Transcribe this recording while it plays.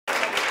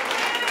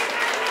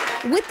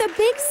With a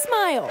big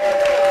smile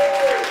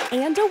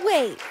and a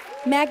wave,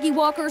 Maggie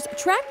Walker's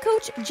track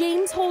coach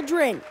James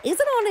Holdren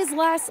isn't on his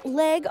last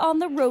leg on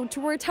the road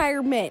to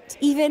retirement,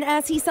 even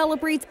as he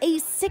celebrates a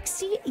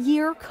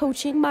 60-year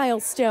coaching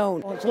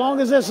milestone. As long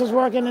as this is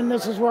working and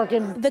this is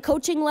working. The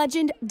coaching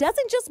legend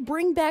doesn't just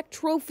bring back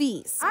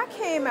trophies. I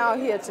came out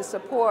here to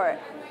support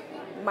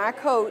my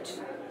coach,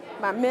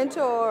 my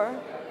mentor,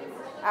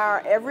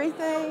 our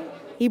everything.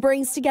 He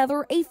brings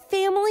together a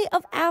family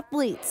of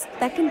athletes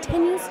that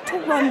continues to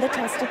run the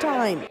test of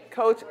time.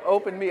 Coach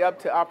opened me up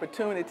to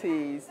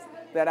opportunities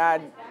that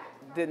I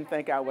didn't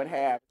think I would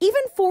have.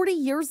 Even 40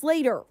 years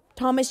later,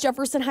 Thomas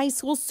Jefferson High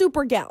School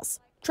Super Gals,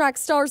 track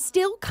stars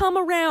still come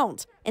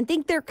around and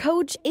think their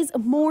coach is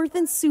more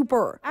than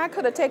super. I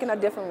could have taken a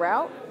different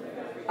route.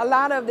 A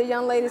lot of the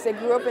young ladies that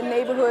grew up in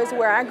neighborhoods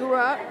where I grew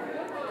up,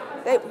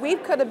 we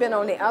could have been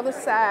on the other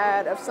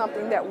side of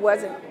something that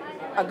wasn't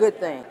a good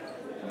thing.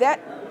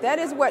 That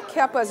is what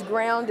kept us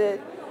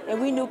grounded, and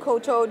we knew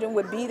Coach Holdren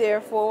would be there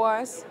for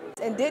us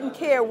and didn't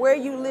care where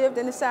you lived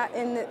in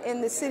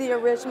the city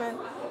of Richmond.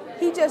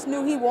 He just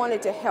knew he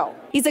wanted to help.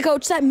 He's a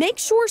coach that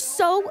makes sure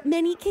so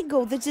many can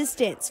go the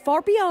distance,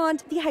 far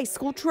beyond the high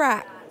school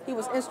track. He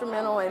was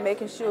instrumental in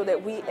making sure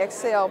that we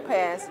excel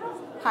past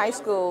high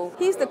school.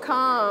 He's the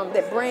calm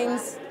that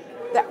brings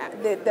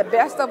the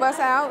best of us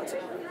out.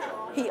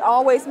 He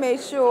always made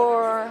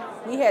sure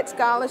we had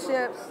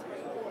scholarships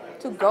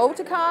to go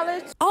to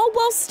college. All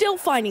while still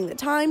finding the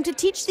time to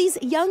teach these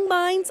young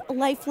minds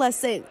life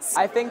lessons.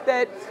 I think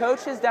that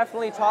Coach has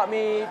definitely taught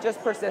me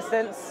just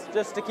persistence,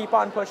 just to keep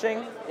on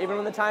pushing, even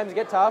when the times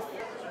get tough.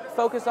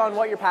 Focus on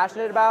what you're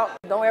passionate about.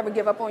 Don't ever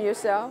give up on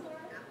yourself.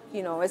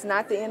 You know, it's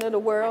not the end of the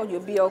world.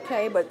 You'll be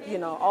okay, but, you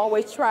know,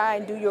 always try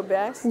and do your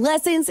best.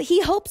 Lessons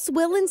he hopes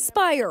will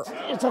inspire.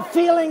 It's a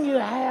feeling you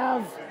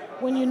have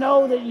when you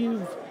know that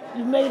you've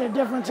made a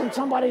difference in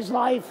somebody's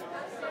life.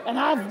 And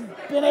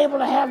I've been able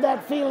to have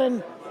that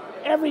feeling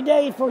every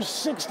day for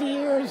 60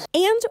 years.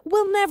 And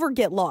will never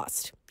get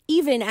lost,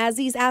 even as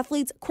these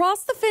athletes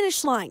cross the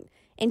finish line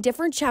in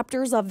different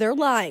chapters of their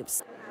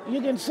lives. You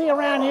can see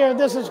around here,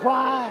 this is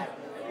why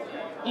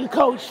you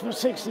coach for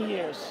 60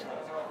 years.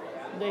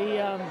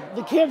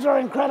 The kids are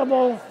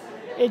incredible.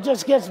 It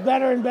just gets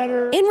better and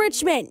better. In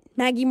Richmond,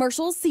 Maggie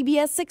Marshall,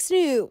 CBS 6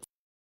 News.